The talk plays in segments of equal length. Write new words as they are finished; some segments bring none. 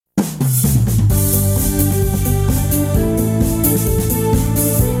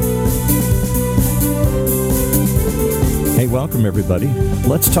welcome everybody.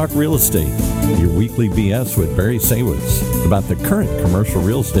 Let's talk real estate, your weekly BS with Barry Saywitz about the current commercial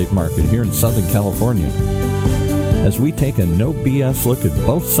real estate market here in Southern California. As we take a no BS look at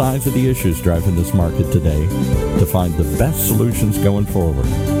both sides of the issues driving this market today to find the best solutions going forward.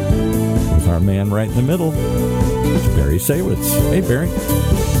 With our man right in the middle, it's Barry Saywitz. Hey, Barry.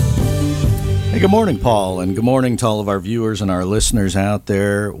 Hey, good morning, Paul, and good morning to all of our viewers and our listeners out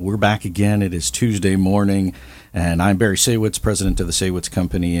there. We're back again. It is Tuesday morning, and I'm Barry Saywitz, president of the Saywitz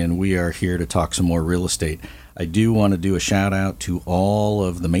Company, and we are here to talk some more real estate. I do want to do a shout out to all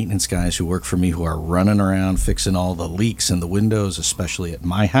of the maintenance guys who work for me who are running around fixing all the leaks in the windows, especially at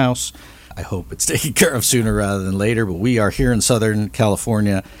my house. I hope it's taken care of sooner rather than later, but we are here in Southern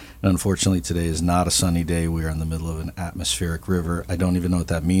California. Unfortunately, today is not a sunny day. We are in the middle of an atmospheric river. I don't even know what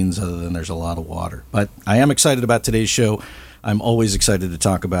that means other than there's a lot of water. But I am excited about today's show. I'm always excited to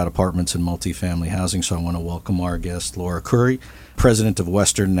talk about apartments and multifamily housing, so I want to welcome our guest, Khouri, president of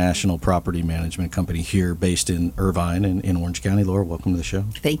Western National Property Management Company here based in Irvine in Orange County. Laura, welcome to the show.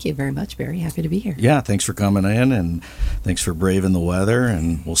 Thank you very much, Barry. Happy to be here. Yeah, thanks for coming in, and thanks for braving the weather,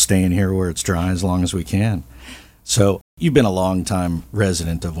 and we'll stay in here where it's dry as long as we can. So you've been a long-time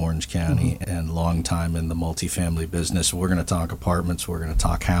resident of Orange County and long time in the multifamily business. We're going to talk apartments. We're going to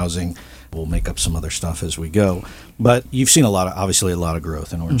talk housing. We'll make up some other stuff as we go. But you've seen obviously a lot of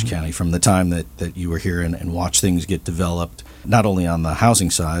growth in Orange County from the time that you were here and watched things get developed, not only on the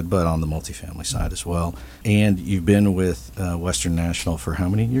housing side, but on the multifamily side as well. And you've been with Western National for how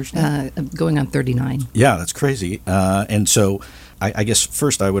many years now? Going on 39. Yeah, that's crazy. And so I guess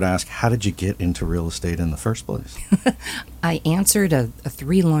first I would ask, how did you get into real estate in the first place? I answered a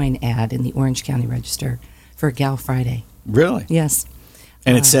 3-line ad in the Orange County Register for Gal Friday. Really? Yes.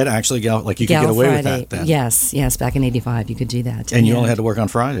 And it said actually Gal, like you could Gal get away Friday. with that then. Yes, back in '85 you could do that. And you only had to work on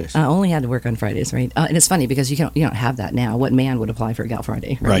Fridays. I only had to work on Fridays, right? And it's funny because you don't have that now. What man would apply for a Gal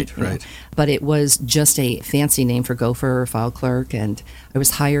Friday? Right. But it was just a fancy name for gopher or file clerk, and I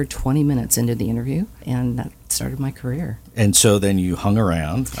was hired 20 minutes into the interview, and that started my career. And so then you hung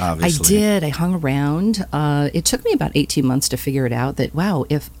around, obviously. I did. I hung around. It took me about 18 months to figure it out that, wow,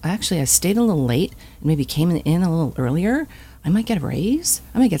 if I stayed a little late and maybe came in a little earlier, I might get a raise.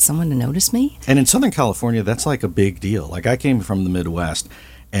 I might get someone to notice me. And in Southern California, that's like a big deal. Like I came from the Midwest,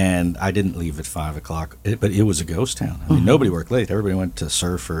 and I didn't leave at 5 o'clock, but it was a ghost town. I mean, nobody worked late. Everybody went to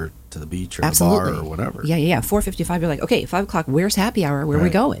surf or to the beach or Absolutely. the bar or whatever. Yeah. 4:55, you're like, okay, 5 o'clock, where's happy hour? Where are we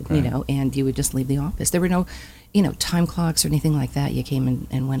going? Right. And you would just leave the office. There were no, time clocks or anything like that. You came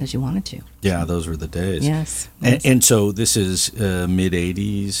and went as you wanted to. Yeah, those were the days. Yes. And so this is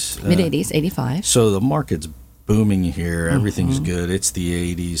mid-'80s? Mid-'80s, 85. So the market's booming here. Everything's good. It's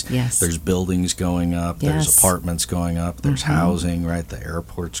the 80s. Yes. There's buildings going up. Yes. There's apartments going up. There's housing, right? The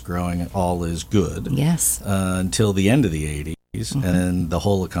airport's growing. All is good. Yes. Until the end of the 80s. And then the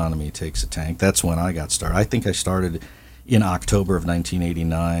whole economy takes a tank. That's when I got started. I think I started in October of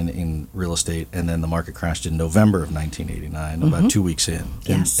 1989 in real estate, and then the market crashed in November of 1989, about 2 weeks in.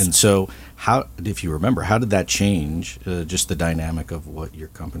 Yes. And so, how, if you remember, how did that change just the dynamic of what your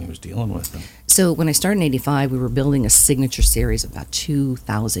company was dealing with? So when I started in 85, we were building a signature series of about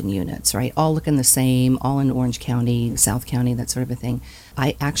 2,000 units, right? All looking the same, all in Orange County, South County, that sort of a thing.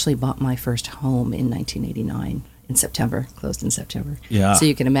 I actually bought my first home in 1989. In September, closed in September. Yeah. So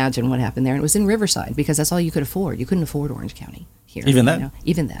you can imagine what happened there. And it was in Riverside because that's all you could afford. You couldn't afford Orange County here. Even then?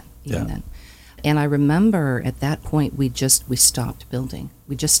 Even then. And I remember at that point we stopped building.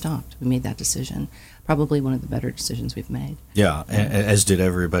 We just stopped. We made that decision. Probably one of the better decisions we've made. Yeah, as did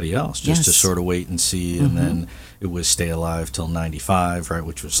everybody else, just to sort of wait and see. And then it was stay alive till 95, right,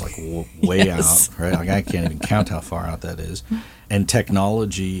 which was like way out, right? Like I can't even count how far out that is. And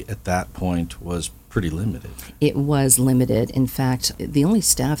technology at that point was pretty limited. It was limited. In fact, the only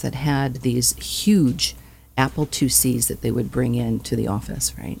staff that had these huge Apple IICs that they would bring into the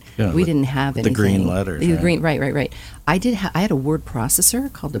office, right? Yeah, we didn't have anything. The green letters. The right? green, right. I had a word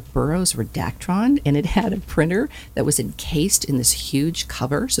processor called the Burroughs Redactron, and it had a printer that was encased in this huge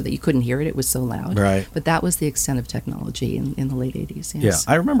cover so that you couldn't hear it. It was so loud. Right. But that was the extent of technology in the late 80s, yes.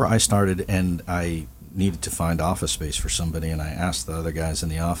 Yeah, I remember I started and I needed to find office space for somebody, and I asked the other guys in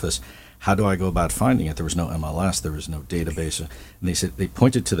the office, how do I go about finding it? There was no MLS, there was no database. And they said, they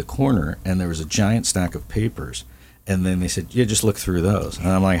pointed to the corner and there was a giant stack of papers. And then they said, yeah, just look through those. And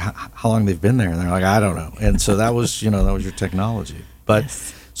I'm like, how long they've been there? And they're like, I don't know. And so that was, that was your technology. But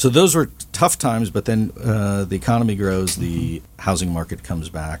yes. So those were tough times, but then the economy grows, the housing market comes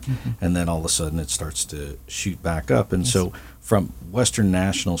back, and then all of a sudden it starts to shoot back up. And so from Western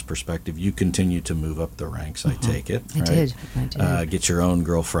National's perspective, you continue to move up the ranks, I take it. I right? did. Get your own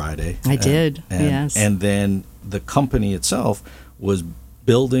Girl Friday. I did, yes. And then the company itself was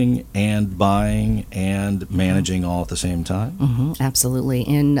building and buying and managing all at the same time? Absolutely.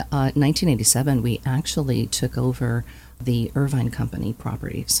 In 1987, we actually took over the Irvine Company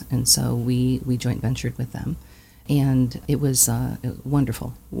properties, and so we joint ventured with them, and it was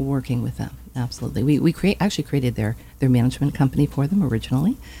wonderful working with them. Absolutely, we actually created their management company for them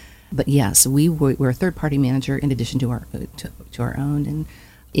originally, but yes, we're a third party manager in addition to our own, and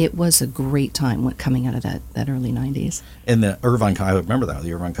it was a great time coming out of that early 90s. And the Irvine, I remember that.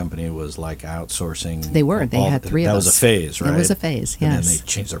 The Irvine Company was like outsourcing. They were. They had three of us. That was a phase, right? It was a phase, yes. And then they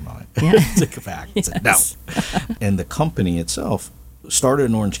changed their mind. Yeah. Took it back. Said, no. And the company itself started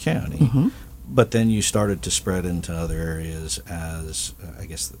in Orange County, but then you started to spread into other areas as, I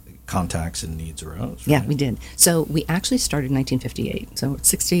guess, contacts and needs arose. Right? Yeah, we did. So we actually started in 1958, so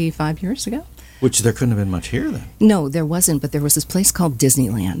 65 years ago. Which there couldn't have been much here then. No, there wasn't, but there was this place called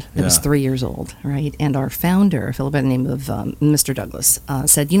Disneyland that was 3 years old, right? And our founder, a fellow by the name of Mr. Douglas,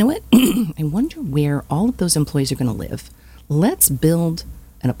 said, you know what? I wonder where all of those employees are going to live. Let's build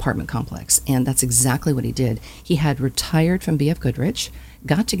an apartment complex. And that's exactly what he did. He had retired from B.F. Goodrich,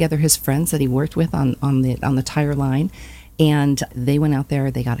 got together his friends that he worked with on the tire line, and they went out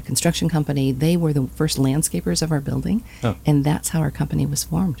there. They got a construction company. They were the first landscapers of our building, and that's how our company was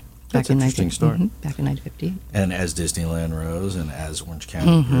formed. That's an interesting story. Back in 1958. And as Disneyland rose and as Orange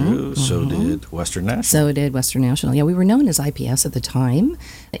County grew, so did Western National. So did Western National. Yeah, we were known as IPS at the time,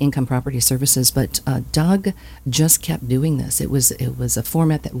 Income Property Services, but Doug just kept doing this. It was a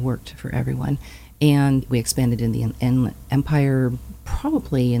format that worked for everyone. And we expanded in the Empire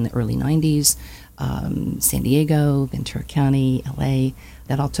probably in the early 90s, San Diego, Ventura County, LA.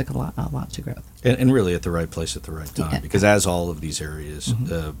 That all took a lot to growth. And really at the right place at the right time, because as all of these areas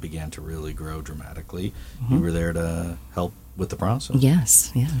began to really grow dramatically, you were there to help with the process.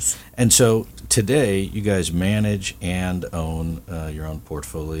 Yes. And so today, you guys manage and own your own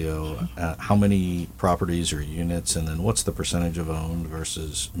portfolio. How many properties or units, and then what's the percentage of owned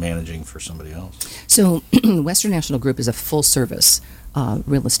versus managing for somebody else? So Western National Group is a full-service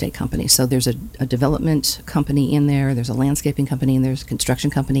real estate company. So there's a development company in there, there's a landscaping company, and there's a construction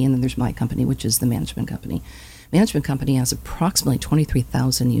company, and then there's my company, which is the management company. Management company has approximately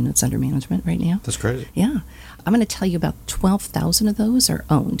 23,000 units under management right now. That's crazy. Yeah. I'm going to tell you about 12,000 of those are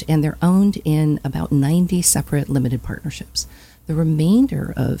owned, and they're owned in about 90 separate limited partnerships. The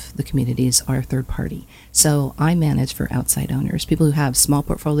remainder of the communities are third party. So I manage for outside owners, people who have small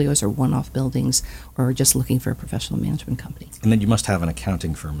portfolios or one-off buildings or are just looking for a professional management company. And then you must have an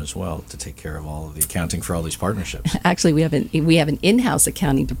accounting firm as well to take care of all of the accounting for all these partnerships. Actually, we have an in-house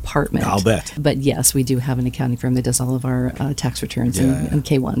accounting department. I'll bet. But yes, we do have an accounting firm that does all of our tax returns and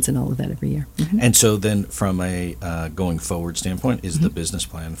K-1s and all of that every year. And so then from a going forward standpoint, is the business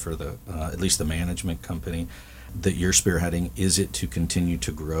plan for the at least the management company that you're spearheading, is it to continue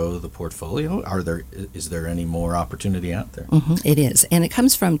to grow the portfolio? Is there any more opportunity out there? It is, and it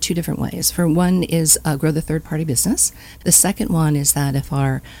comes from two different ways. For one is grow the third-party business. The second one is that if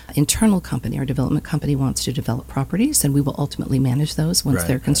our internal company, our development company, wants to develop properties, then we will ultimately manage those once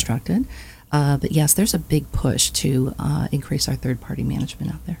they're constructed. But yes, there's a big push to increase our third-party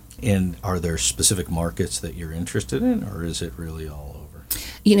management out there. And are there specific markets that you're interested in, or is it really all over?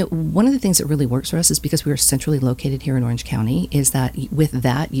 You know, one of the things that really works for us is because we are centrally located here in Orange County, is that with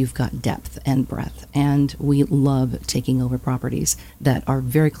that you've got depth and breadth, and we love taking over properties that are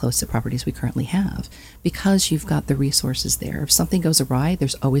very close to properties we currently have because you've got the resources there. If something goes awry,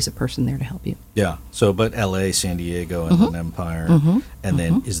 there's always a person there to help you. Yeah. So, but LA, San Diego, and then Empire, and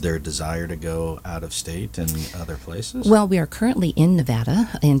then is there a desire to go out of state and other places? Well, we are currently in Nevada.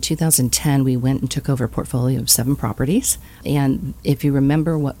 In 2010, we went and took over a portfolio of 7 properties, and if you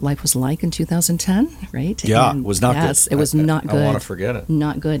remember what life was like in 2010, right? Yeah, and it was not good. Yes, it was not good. I want to forget it.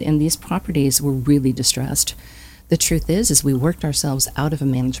 Not good. And these properties were really distressed. The truth is we worked ourselves out of a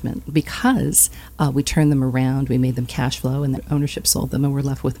management because we turned them around, we made them cash flow, and the ownership sold them, and we're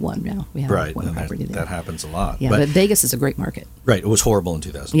left with one now. We have one property there. That happens a lot. Yeah, but Vegas is a great market. Right. It was horrible in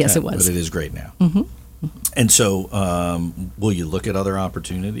 2010. Yes, it was. But it is great now. And so will you look at other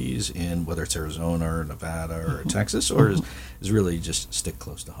opportunities in whether it's Arizona or Nevada or Texas, or is really just stick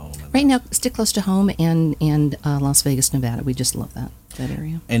close to home? Right now, stick close to home and Las Vegas, Nevada. We just love that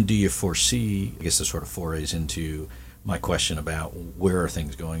area. And do you foresee, I guess, the sort of forays into my question about where are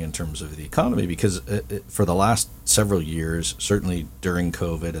things going in terms of the economy? Because for the last several years, certainly during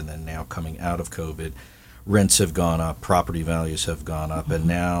COVID and then now coming out of COVID, rents have gone up, property values have gone up, and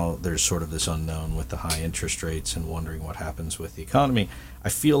now there's sort of this unknown with the high interest rates and wondering what happens with the economy. I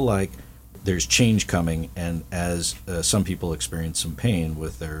feel like there's change coming, and as some people experience some pain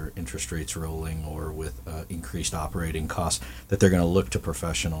with their interest rates rolling or with increased operating costs, that they're going to look to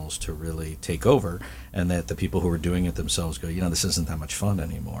professionals to really take over, and that the people who are doing it themselves go, this isn't that much fun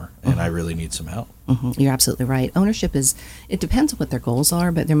anymore, and I really need some help. You're absolutely right. Ownership it depends on what their goals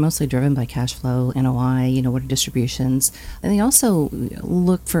are, but they're mostly driven by cash flow, NOI, what are distributions, and they also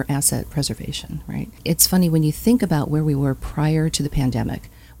look for asset preservation, right? It's funny when you think about where we were prior to the pandemic.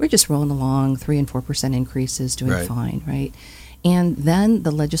 We're just rolling along, 3% and 4% increases, doing fine, right? And then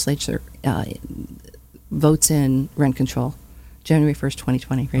the legislature votes in rent control, January 1st,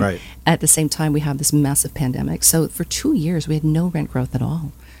 2020, right? At the same time, we have this massive pandemic. So for 2 years, we had no rent growth at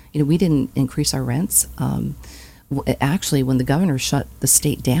all. We didn't increase our rents. Actually, when the governor shut the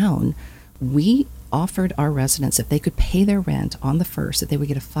state down, we offered our residents, if they could pay their rent on the 1st, that they would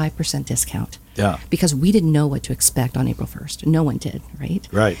get a 5% discount. Yeah. Because we didn't know what to expect on April 1st. No one did, right?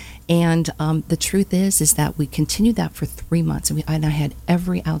 Right. And the truth is that we continued that for 3 months. And I had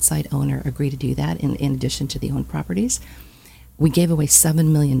every outside owner agree to do that in addition to the owned properties. We gave away $7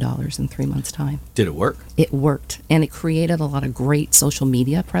 million in 3 months' time. Did it work? It worked. And it created a lot of great social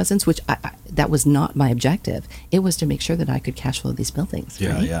media presence, which that was not my objective. It was to make sure that I could cash flow these buildings.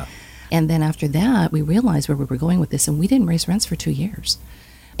 Yeah, right? yeah. And then after that, we realized where we were going with this, and we didn't raise rents for 2 years.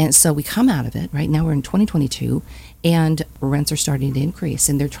 And so we come out of it, right? Now we're in 2022, and rents are starting to increase,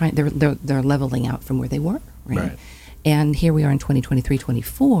 and they're leveling out from where they were, right? And here we are in 2023,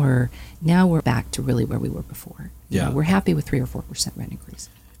 24. Now we're back to really where we were before. We're happy with 3 or 4% rent increase.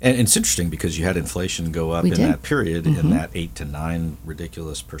 And it's interesting because you had inflation go up that period in that 8 to 9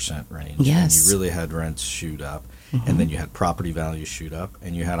 ridiculous percent range. Yes. And you really had rents shoot up. And then you had property values shoot up,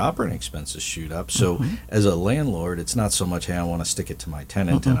 and you had operating expenses shoot up. So as a landlord, it's not so much, hey, I want to stick it to my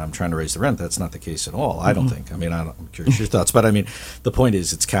tenant and I'm trying to raise the rent. That's not the case at all. I don't think. I'm curious your thoughts. But the point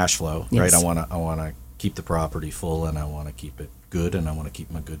is it's cash flow, right? I want to keep the property full, and I want to keep it good, and I want to keep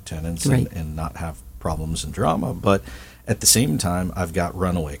my good tenants and not have problems and drama. But at the same time, I've got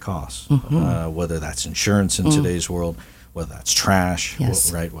runaway costs, whether that's insurance in today's world, whether that's trash,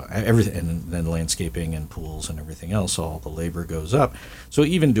 right? Everything, and then landscaping and pools and everything else, all the labor goes up. So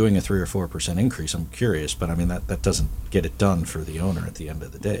even doing a 3 or 4% increase, I'm curious, but that doesn't get it done for the owner at the end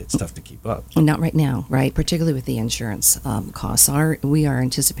of the day. It's tough to keep up. Not right now, right? Particularly with the insurance costs. We are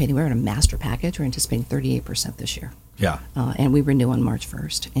anticipating, we're in a master package, we're anticipating 38% this year. Yeah. And we renew on March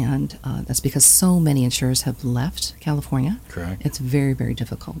 1st. And that's because so many insurers have left California. Correct. It's very, very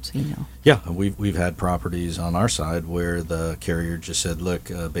difficult, Yeah, we've had properties on our side where the carrier just said, look,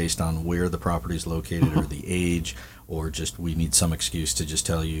 based on where the property is located or the age, or just we need some excuse to just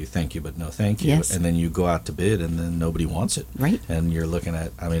tell you thank you but no thank you. Yes. And then you go out to bid and then nobody wants it. Right. And you're looking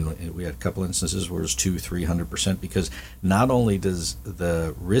at, we had a couple instances where it was 200-300% because not only does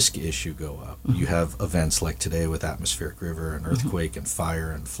the risk issue go up, you have events like today with atmospheric river and earthquake and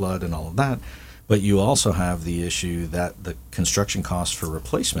fire and flood and all of that, but you also have the issue that the construction costs for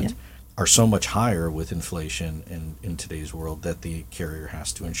replacement are so much higher with inflation in today's world that the carrier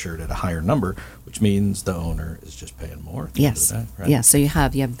has to insure it at a higher number, which means the owner is just paying more at the end of the day, right? Yeah, so you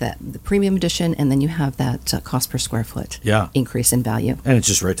have the premium edition, and then you have that cost per square foot increase in value. And it's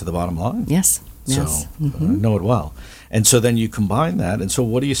just right to the bottom line. Yes. So I know it well. And so then you combine that, and so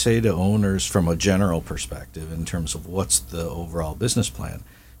what do you say to owners from a general perspective in terms of what's the overall business plan?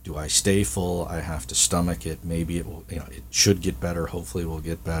 Do I stay full? I have to stomach it. Maybe it will, it should get better. Hopefully it will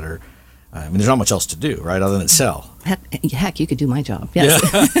get better. There's not much else to do, right, other than sell. Heck, you could do my job. Yes.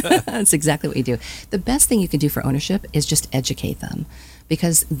 Yeah. That's exactly what you do. The best thing you can do for ownership is just educate them,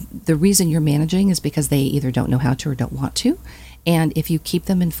 because the reason you're managing is because they either don't know how to or don't want to. And if you keep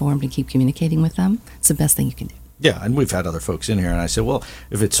them informed and keep communicating with them, it's the best thing you can do. Yeah, and we've had other folks in here, and I said, well,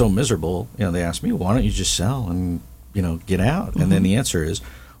 if it's so miserable, they ask me, why don't you just sell and, get out? And then the answer is,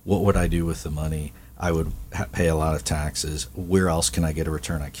 what would I do with the money? I would pay a lot of taxes. Where else can I get a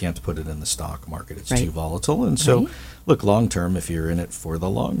return? I can't put it in the stock market. It's too volatile. And so, look, long term, if you're in it for the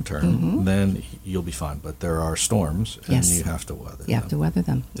long term, then you'll be fine. But there are storms, and you have to weather them. You have to weather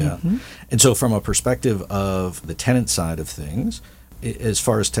them. Yeah. And so from a perspective of the tenant side of things, as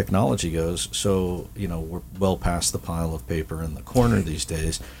far as technology goes, so, we're well past the pile of paper in the corner these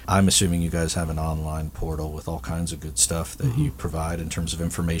days. I'm assuming you guys have an online portal with all kinds of good stuff that you provide in terms of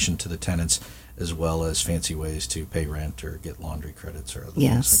information to the tenants, as well as fancy ways to pay rent or get laundry credits or other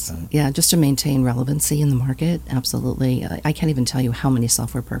things like that. Yeah, just to maintain relevancy in the market, absolutely. I can't even tell you how many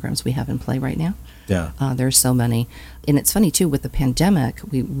software programs we have in play right now. Yeah. There's so many. And it's funny, too, with the pandemic,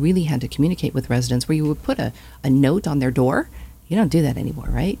 we really had to communicate with residents where you would put a note on their door, You don't do that anymore,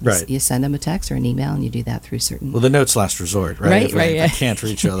 right? Right. You send them a text or an email, and you do that through certain. Well, the note's last resort, right? If Right. I can't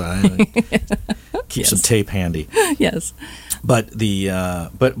reach other, I keep some tape handy. Yes. But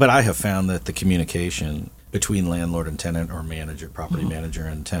but I have found that the communication between landlord and tenant, or manager, property manager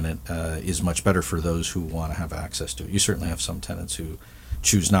and tenant, is much better for those who want to have access to it. You certainly have some tenants who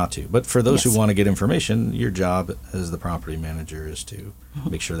choose not to, but for those who want to get information, your job as the property manager is to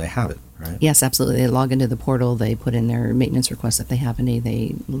make sure they have it, right? Yes, absolutely. They log into the portal, they put in their maintenance requests if they have any,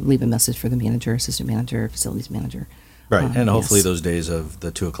 they leave a message for the manager, assistant manager, facilities manager. Right, and hopefully yes. those days of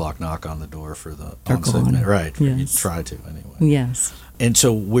the 2:00 knock on the door for the Are on-site, gone. right? Yes. You try to anyway. Yes. And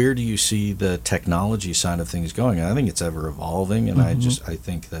so, where do you see the technology side of things going? I think it's ever evolving, and I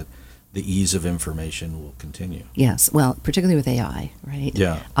think that the ease of information will continue. Yes, well, particularly with AI, right?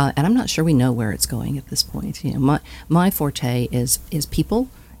 Yeah. And I'm not sure we know where it's going at this point. You know, my forte is people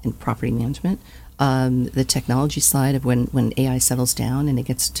and property management. The technology side of when AI settles down and it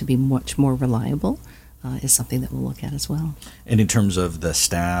gets to be much more reliable is something that we'll look at as well. And in terms of the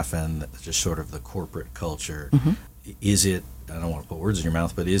staff and just sort of the corporate culture, is it, I don't want to put words in your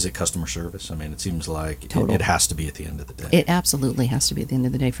mouth, but is it customer service? I mean, it seems like it has to be at the end of the day. It absolutely has to be at the end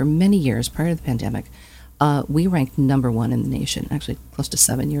of the day. For many years prior to the pandemic, we ranked number one in the nation, actually close to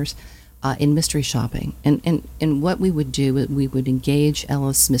 7 years, in mystery shopping. And what we would do, we would engage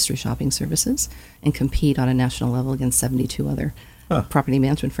Ellis Mystery Shopping Services and compete on a national level against 72 other property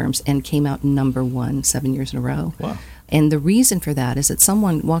management firms, and came out number one 7 years in a row. Wow. And the reason for that is that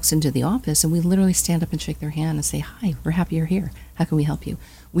someone walks into the office and we literally stand up and shake their hand and say, "Hi, we're happy you're here. How can we help you?"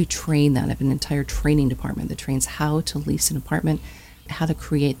 We train that. I have an entire training department that trains how to lease an apartment, how to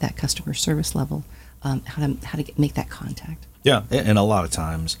create that customer service level, how to make that contact. Yeah, and a lot of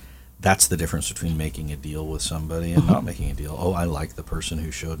times that's the difference between making a deal with somebody and not making a deal. Oh, I like the person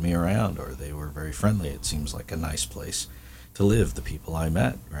who showed me around, or they were very friendly. It seems like a nice place to live, the people I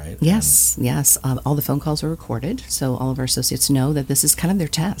met, right? Yes, yes. All the phone calls are recorded, so all of our associates know that this is kind of their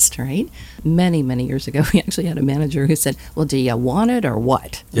test, right? Many, many years ago, we actually had a manager who said, "Well, do you want it or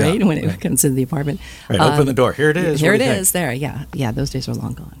what?" Yeah, right? When it comes into the apartment. Right, open the door. Here it is. Here What it do you think? is. There, yeah. Those days are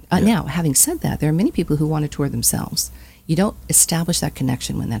long gone. Now, having said that, there are many people who want to tour themselves. You don't establish that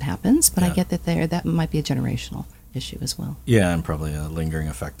connection when that happens, but I get that that might be a generational issue as well. Yeah, and probably a lingering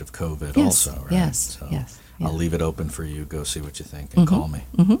effect of COVID Yes, also, right? yes, So yes. I'll leave it open for you. Go see what you think and call me.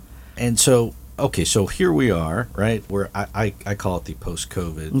 And so, okay, so here we are, right? Where I call it the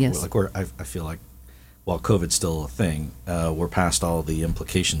post-COVID. Yes. Like I feel like while COVID's still a thing, we're past all the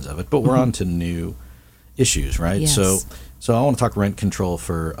implications of it, but we're on to new issues, right? Yes. So I want to talk rent control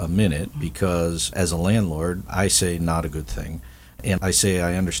for a minute, because as a landlord, I say not a good thing. And I say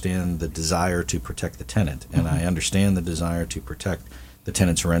I understand the desire to protect the tenant, and I understand the desire to protect the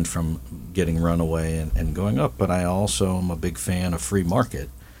tenant's rent from getting run away and going up, but I also am a big fan of free market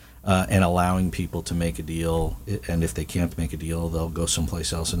and allowing people to make a deal, and if they can't make a deal, they'll go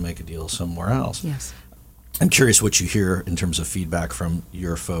someplace else and make a deal somewhere else. Yes. I'm curious what you hear in terms of feedback from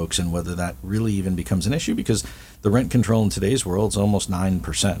your folks and whether that really even becomes an issue, because the rent control in today's world is almost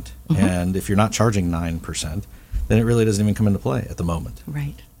 9%. And if you're not charging 9%, then it really doesn't even come into play at the moment.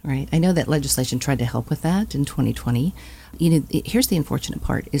 Right. I know that legislation tried to help with that in 2020. Here's the unfortunate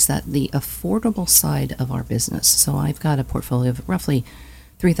part, is that the affordable side of our business, so I've got a portfolio of roughly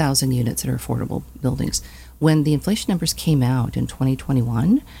 3,000 units that are affordable buildings. When the inflation numbers came out in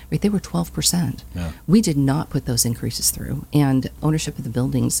 2021, right, they were 12%. Yeah. We did not put those increases through, and ownership of the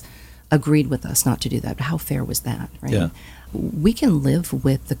buildings agreed with us not to do that. But how fair was that, right? Yeah. We can live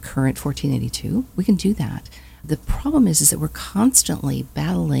with the current 1482. We can do that. The problem is that we're constantly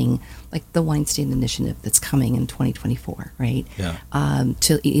battling, like the Weinstein Initiative that's coming in 2024, right? Yeah.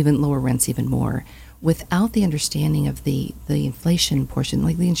 To even lower rents even more, without the understanding of the inflation portion,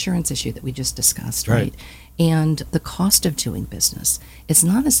 like the insurance issue that we just discussed, right? And the cost of doing business. It's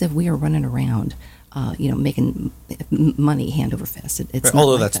not as if we are running around, making money hand over fist. It's Right. not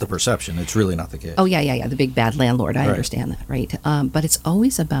Although like that's that. the perception, it's really not the case. Oh, yeah, the big bad landlord. I Right. understand that, right? But it's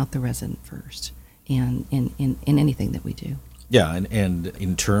always about the resident first, and in anything that we do. Yeah, and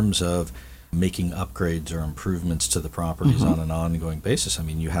in terms of making upgrades or improvements to the properties on an ongoing basis, I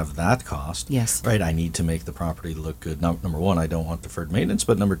mean, you have that cost. Yes. Right, I need to make the property look good. Number one, I don't want deferred maintenance,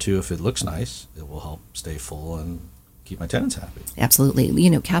 but number two, if it looks nice, it will help stay full and keep my tenants happy. Absolutely.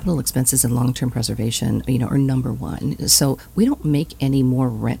 Capital expenses and long-term preservation, are number one. So we don't make any more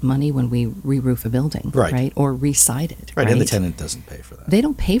rent money when we re-roof a building, Right. Or re-side it, Right, and the tenant doesn't pay for that. They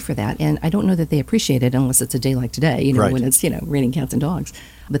don't pay for that, and I don't know that they appreciate it unless it's a day like today, Right. when it's, raining cats and dogs.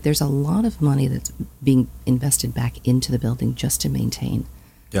 But there's a lot of money that's being invested back into the building just to maintain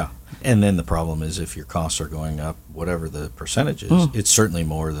Yeah. And then the problem is if your costs are going up, whatever the percentage is, it's certainly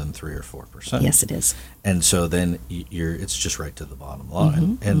more than 3 or 4%. Yes, it is. And so then it's just right to the bottom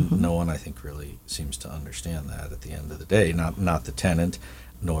line. No one, I think, really seems to understand that at the end of the day, not the tenant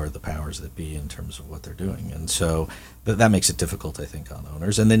nor the powers that be in terms of what they're doing. And so that makes it difficult, I think, on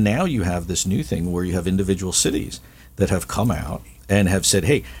owners. And then now you have this new thing where you have individual cities that have come out and have said,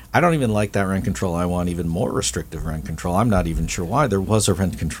 hey, I don't even like that rent control. I want even more restrictive rent control. I'm not even sure why. There was a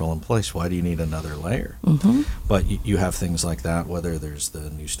rent control in place. Why do you need another layer? But you have things like that, whether there's the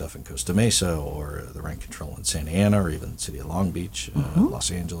new stuff in Costa Mesa or the rent control in Santa Ana or even the city of Long Beach,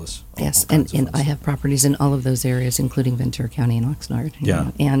 Los Angeles. Yes, and I have properties in all of those areas, including Ventura County and Oxnard.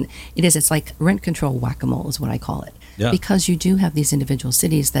 Yeah. And it's like rent control whack-a-mole is what I call it. Yeah. Because you do have these individual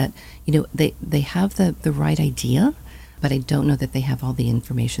cities that, they have the right idea, but I don't know that they have all the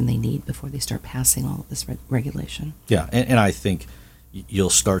information they need before they start passing all of this regulation. Yeah, and I think you'll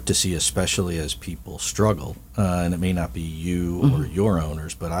start to see, especially as people struggle, and it may not be you or your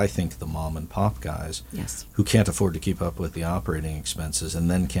owners, but I think the mom and pop guys who can't afford to keep up with the operating expenses and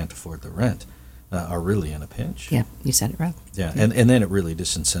then can't afford the rent are really in a pinch. Yeah, you said it right. Yeah, and then it really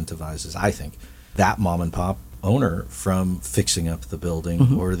disincentivizes, I think, that mom and pop owner from fixing up the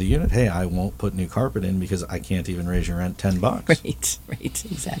building or the unit. Hey, I won't put new carpet in because I can't even raise your rent $10. Right,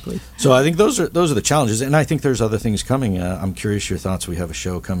 exactly. So I think those are the challenges, and I think there's other things coming. I'm curious your thoughts. We have a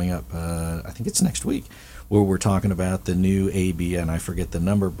show coming up. I think it's next week, where we're talking about the new AB, and I forget the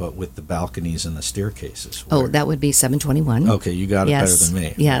number, but with the balconies and the staircases. That would be 721. Okay, you got it better than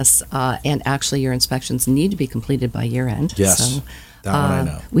me. Yes, and actually your inspections need to be completed by year end. Yes. So, that one I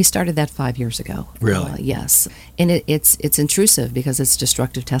know. We started that 5 years ago. Really? Yes. And it's intrusive because it's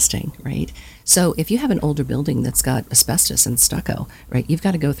destructive testing, right? So if you have an older building that's got asbestos and stucco, right, you've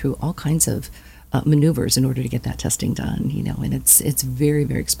got to go through all kinds of maneuvers in order to get that testing done, and it's very,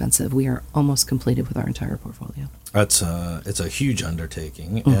 very expensive. We are almost completed with our entire portfolio. It's a huge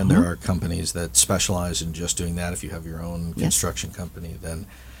undertaking, and there are companies that specialize in just doing that. If you have your own construction company, then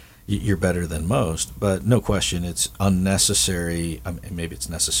you're better than most, but no question it's unnecessary. Maybe it's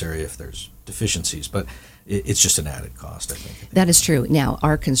necessary if there's deficiencies, but it's just an added cost, I think. That is true. Now,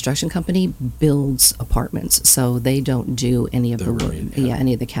 our construction company builds apartments, so they don't do any of the work,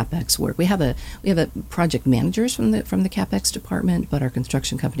 any of the CapEx work. We have a project managers from the CapEx department, but our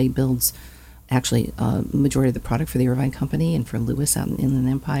construction company builds actually majority of the product for the Irvine Company and for Lewis out in Inland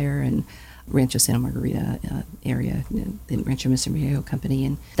Empire and Rancho Santa Margarita area, the Rancho Mr. Mario Company,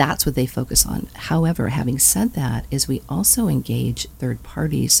 and that's what they focus on. However, having said that, is we also engage third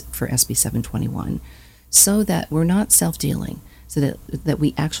parties for SB 721 so that we're not self-dealing, so that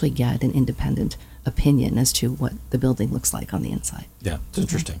we actually get an independent opinion as to what the building looks like on the inside. Yeah, it's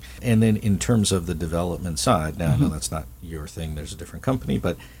interesting. And then in terms of the development side, now I know that's not your thing, there's a different company,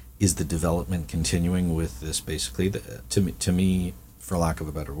 but is the development continuing with this basically, to me, for lack of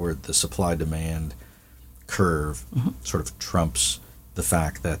a better word, the supply-demand curve sort of trumps the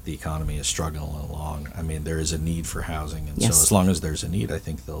fact that the economy is struggling along. I mean, there is a need for housing, and so as long as there's a need, I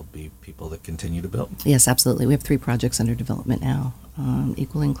think there'll be people that continue to build. Yes, absolutely. We have 3 projects under development now,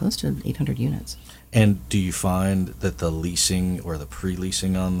 equaling close to 800 units. And do you find that the leasing or the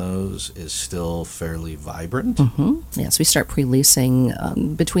pre-leasing on those is still fairly vibrant? Yes, we start pre-leasing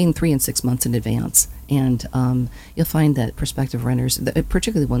between 3 and 6 months in advance. And you'll find that prospective renters,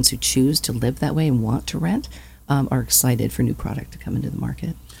 particularly ones who choose to live that way and want to rent, are excited for new product to come into the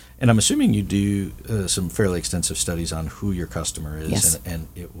market. And I'm assuming you do some fairly extensive studies on who your customer is, Yes. and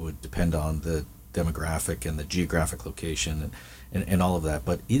it would depend on the demographic and the geographic location and all of that.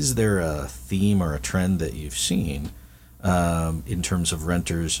 But is there a theme or a trend that you've seen in terms of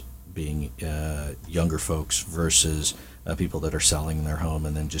renters being younger folks versus people that are selling their home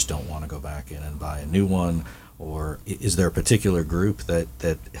and then just don't want to go back in and buy a new one? Or is there a particular group that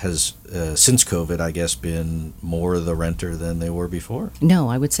has, since COVID, I guess, been more the renter than they were before? No,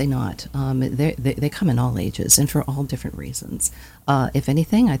 I would say not. They come in all ages and for all different reasons. If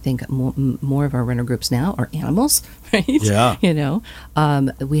anything, I think more of our renter groups now are animals, right? Yeah.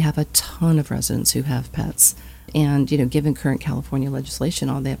 We have a ton of residents who have pets. And, given current California legislation,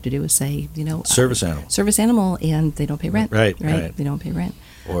 all they have to do is say, Service animal. Service animal, and they don't pay rent. Right. They don't pay rent.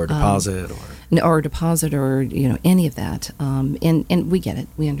 Or deposit, or deposit, or any of that, and we get it,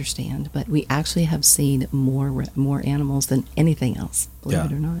 we understand, but we actually have seen more animals than anything else, believe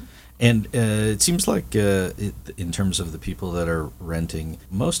it or not. And it seems like in terms of the people that are renting,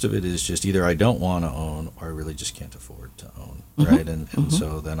 most of it is just either I don't want to own or I really just can't afford to own, right? And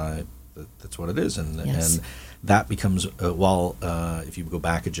so then I that's what it is, and Yes. and that becomes if you go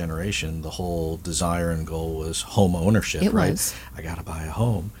back a generation, the whole desire and goal was home ownership. It right? was. I got to buy a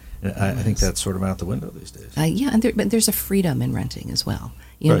home. And I think that's sort of out the window these days. But there's a freedom in renting as well.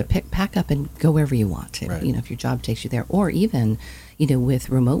 Right. To pack up and go wherever you want to. Right. If your job takes you there, or even, with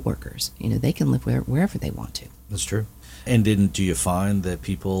remote workers, they can live wherever they want to. That's true. And do you find that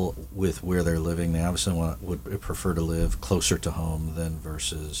people with where they're living now would prefer to live closer to home than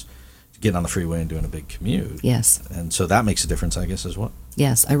versus getting on the freeway and doing a big commute? Yes. And so that makes a difference, I guess, as well.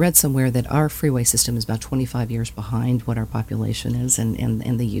 Yes, I read somewhere that our freeway system is about 25 years behind what our population is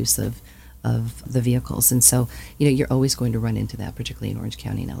and the use of the vehicles. And so, you're always going to run into that, particularly in Orange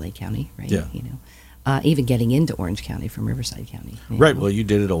County and LA County, right? Yeah. Even getting into Orange County from Riverside County. Right. Well, you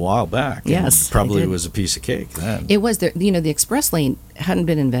did it a while back. Yes, and probably I did. was a piece of cake then. It was there. The express lane hadn't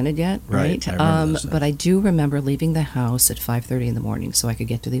been invented yet, Right, right? I remember those But I do remember leaving the house at 5:30 in the morning so I could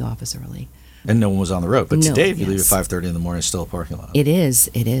get to the office early. And no one was on the road. But No, today, if you leave at yes. 5:30 in the morning, it's still a parking lot. It is.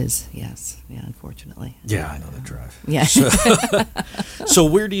 Yes. Yeah, unfortunately. Yeah, I know that drive. Yeah. So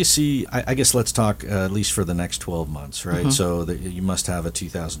where do you see, I guess let's talk at least for the next 12 months, right? Mm-hmm. So you must have a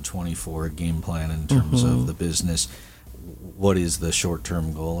 2024 game plan in terms Mm-hmm. of the business. What is the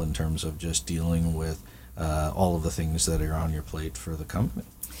short-term goal in terms of just dealing with all of the things that are on your plate for the company?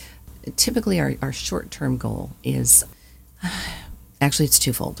 Typically, our short-term goal is... Actually, it's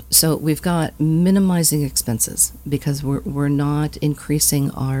twofold. So we've got minimizing expenses because we're not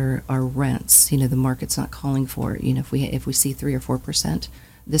increasing our rents. The market's not calling for it. If we see 3 or 4%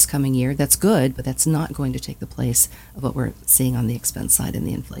 this coming year, that's good, but that's not going to take the place of what we're seeing on the expense side and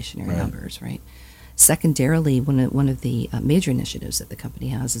the inflationary Right. numbers, right? Secondarily, one of the major initiatives that the company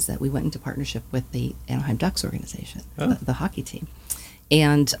has is that we went into partnership with the Anaheim Ducks organization, the hockey team,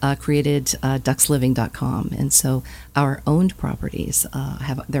 and created ducksliving.com. And so our owned properties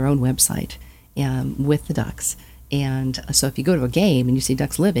have their own website with the Ducks. And so if you go to a game and you see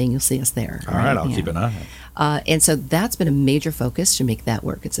Ducks Living, you'll see us there. All right, I'll keep an eye on it. And so that's been a major focus to make that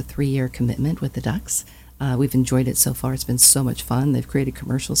work. It's a 3-year commitment with the Ducks. We've enjoyed it so far. It's been so much fun. They've created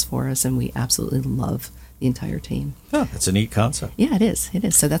commercials for us, and we absolutely love the entire team. Oh, it's a neat concept. Yeah, it is. It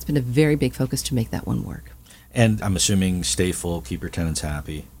is. So that's been a very big focus to make that one work. And I'm assuming stay full, keep your tenants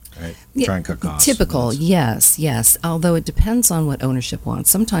happy, right? Yeah, Try and cut costs. Typical, yes. Although it depends on what ownership wants.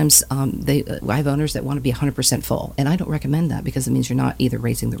 Sometimes I have owners that want to be 100% full, and I don't recommend that because it means you're not either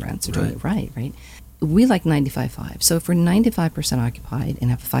raising the rents or doing it right? We like 95.5. So if we're 95% occupied and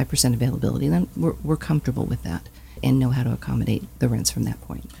have 5% availability, then we're comfortable with that and know how to accommodate the rents from that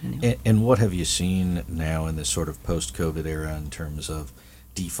point. And what have you seen now in this sort of post-COVID era in terms of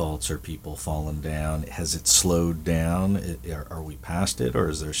defaults or people falling down? Has it slowed down? Are we past it, or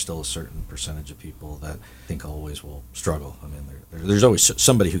is there still a certain percentage of people that I think always will struggle? I mean, there's always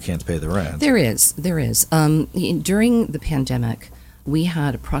somebody who can't pay the rent. There is. During the pandemic, we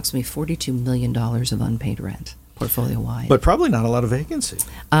had approximately $42 million of unpaid rent portfolio-wide. But probably not a lot of vacancy.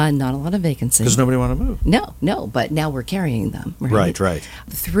 Not a lot of vacancy. Because nobody want to move. No, but now we're carrying them. Right.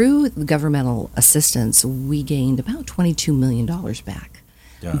 Through the governmental assistance, we gained about $22 million back.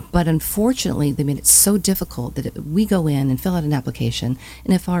 Yeah. But unfortunately, they made it so difficult that we go in and fill out an application,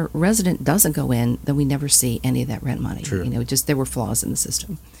 and if our resident doesn't go in, then we never see any of that rent money. True. There were flaws in the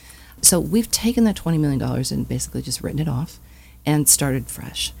system. So we've taken that $20 million and basically just written it off and started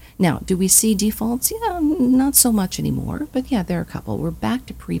fresh. Now, do we see defaults? Yeah, not so much anymore, but yeah, there are a couple. We're back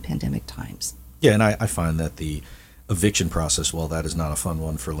to pre-pandemic times. Yeah, and I find that the eviction process, well, that is not a fun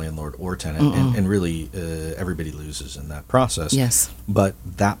one for landlord or tenant, and really everybody loses in that process. Yes. But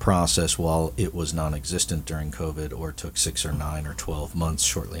that process, while it was non-existent during COVID or took 6 or 9 or 12 months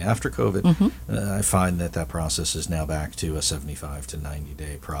shortly after COVID, I find that process is now back to a 75 to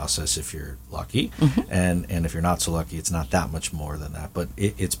 90-day process if you're lucky. And if you're not so lucky, it's not that much more than that. But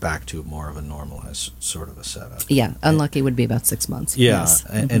it's back to more of a normalized sort of a setup. Yeah, unlucky would be about 6 months. Yeah, Yes.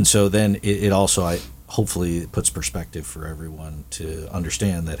 and so then it also, hopefully it puts perspective for everyone to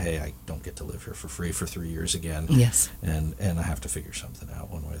understand that, hey, I don't get to live here for free for 3 years again. Yes. And I have to figure something out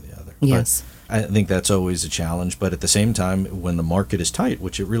one way or the other. Yes. But I think that's always a challenge. But at the same time, when the market is tight,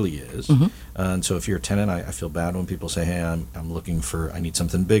 which it really is, and so if you're a tenant, I feel bad when people say, hey, I'm looking for, I need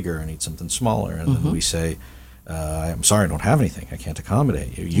something bigger, I need something smaller. And then we say, I'm sorry, I don't have anything. I can't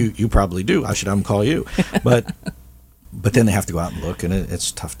accommodate you. You probably do. I should have them call you. But then they have to go out and look, and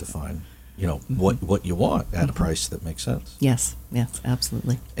it's tough to find what you want at a price that makes sense. Yes,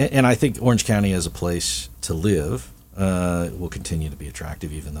 absolutely. And I think Orange County as a place to live will continue to be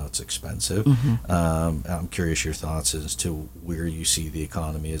attractive, even though it's expensive. I'm curious your thoughts as to where you see the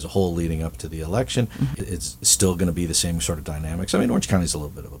economy as a whole leading up to the election. It's still going to be the same sort of dynamics. I mean, Orange County is a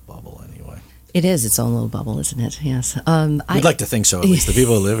little bit of a bubble anyway. It is its own little bubble, isn't it? Yes. We'd like to think so, at least the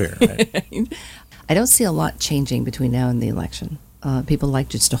people who live here, right? I don't see a lot changing between now and the election. People like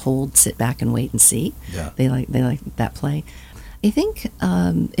just to sit back and wait and see. Yeah. They like that play. I think,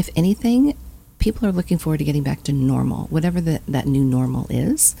 if anything, people are looking forward to getting back to normal, whatever that new normal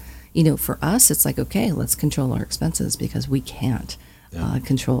is. For us, it's like, okay, let's control our expenses because we can't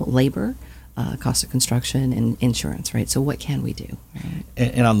control labor, cost of construction, and insurance, right? So what can we do? Right?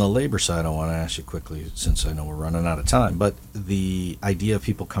 And on the labor side, I want to ask you quickly, since I know we're running out of time, but the idea of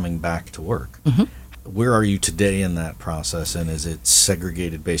people coming back to work, where are you today in that process, and is it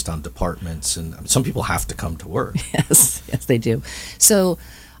segregated based on departments? And some people have to come to work. Yes, they do. So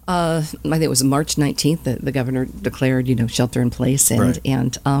I think it was March 19th that the governor declared, shelter in place.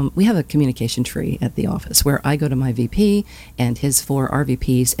 And we have a communication tree at the office where I go to my VP and his 4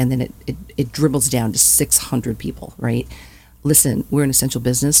 RVPs, and then it dribbles down to 600 people, right? Listen, we're an essential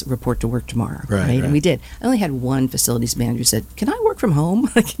business, report to work tomorrow, right? And we did. I only had one facilities manager said, can I work from home?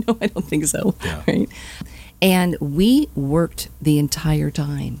 I don't think so, right? And we worked the entire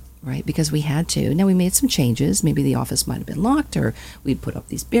time, right? Because we had to. Now, we made some changes. Maybe the office might have been locked, or we'd put up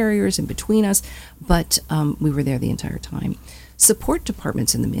these barriers in between us, but we were there the entire time. Support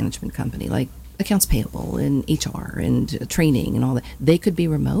departments in the management company, like accounts payable and HR and training and all that, they could be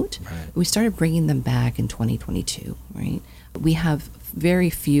remote. Right. We started bringing them back in 2022, right? We have very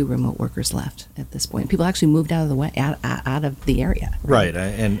few remote workers left at this point. People actually moved out of the way, out of the area. Right.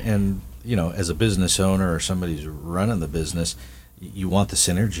 And as a business owner or somebody who's running the business, you want the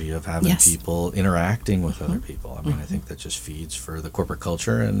synergy of having people interacting with other people. I mean, I think that just feeds for the corporate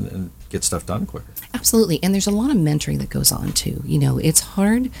culture and gets stuff done quicker. Absolutely. And there's a lot of mentoring that goes on, too. It's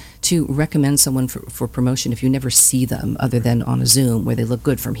hard to recommend someone for promotion if you never see them other than on a Zoom where they look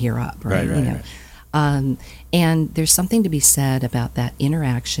good from here up, right? Right. And there's something to be said about that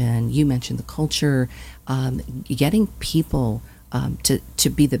interaction. You mentioned the culture, getting people to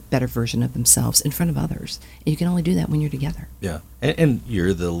be the better version of themselves in front of others. And you can only do that when you're together. Yeah. And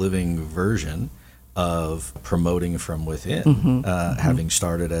you're the living version of promoting from within, having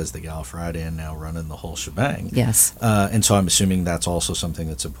started as the Gal Friday and now running the whole shebang. Yes. And so I'm assuming that's also something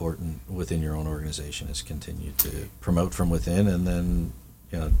that's important within your own organization, is continue to promote from within, and then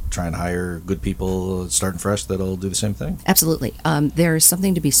try and hire good people starting fresh that'll do the same thing. Absolutely. There's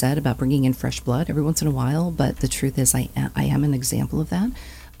something to be said about bringing in fresh blood every once in a while, but the truth is I am an example of that.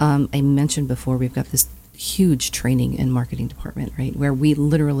 I mentioned before, we've got this huge training and marketing department, right, where we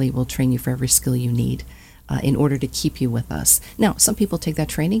literally will train you for every skill you need in order to keep you with us. Now, some people take that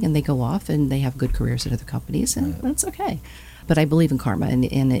training and they go off and they have good careers at other companies, and that's okay. But I believe in karma, and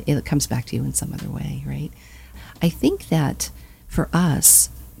it comes back to you in some other way, right? I think that for us,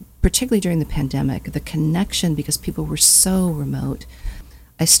 particularly during the pandemic, the connection, because people were so remote,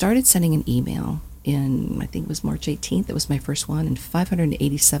 I started sending an email in, I think it was March 18th. It was my first one. And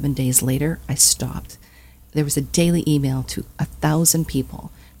 587 days later, I stopped. There was a daily email to 1,000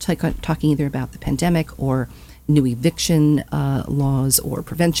 people talking either about the pandemic or new eviction laws or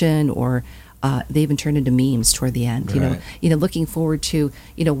prevention, or they even turned into memes toward the end. Right. Looking forward to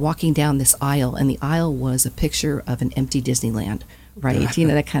walking down this aisle, and the aisle was a picture of an empty Disneyland, right?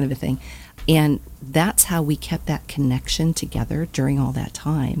 That kind of a thing. And that's how we kept that connection together during all that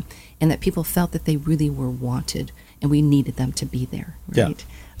time, and that people felt that they really were wanted, and we needed them to be there, right?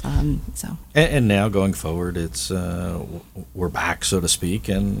 So. And now going forward, it's we're back, so to speak,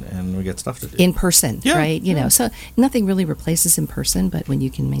 and we get stuff to do in person, right? So nothing really replaces in person, but when you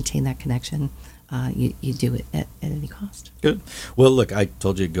can maintain that connection, you do it at any cost. Good. Well, look, I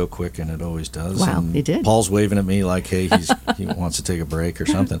told you to go quick, and it always does. Wow, and it did. Paul's waving at me like, hey, he wants to take a break or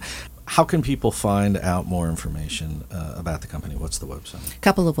something. How can people find out more information about the company? What's the website? A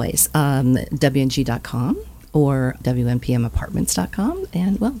couple of ways. WNG.com or WNPMapartments.com,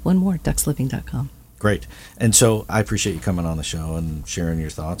 and, well, one more, ducksliving.com. Great. And so I appreciate you coming on the show and sharing your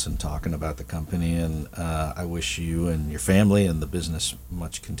thoughts and talking about the company. And I wish you and your family and the business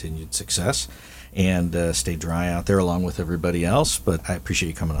much continued success. And stay dry out there along with everybody else. But I appreciate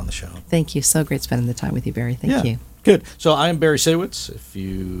you coming on the show. Thank you. So great spending the time with you, Barry. Thank you. Good. So I am Barry Saywitz, if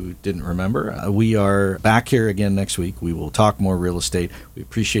you didn't remember. We are back here again next week. We will talk more real estate. We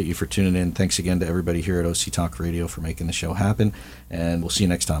appreciate you for tuning in. Thanks again to everybody here at OC Talk Radio for making the show happen. And we'll see you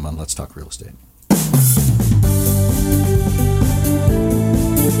next time on Let's Talk Real Estate.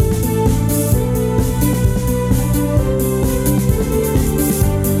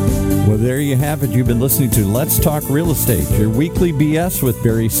 With there you have it. You've been listening to Let's Talk Real Estate, your weekly BS with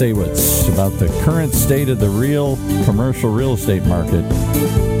Barry Saywitz about the current state of the real commercial real estate market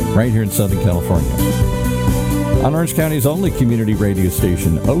right here in Southern California. On Orange County's only community radio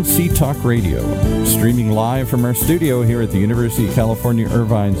station, OC Talk Radio, streaming live from our studio here at the University of California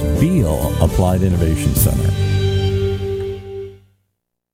Irvine's Beale Applied Innovation Center.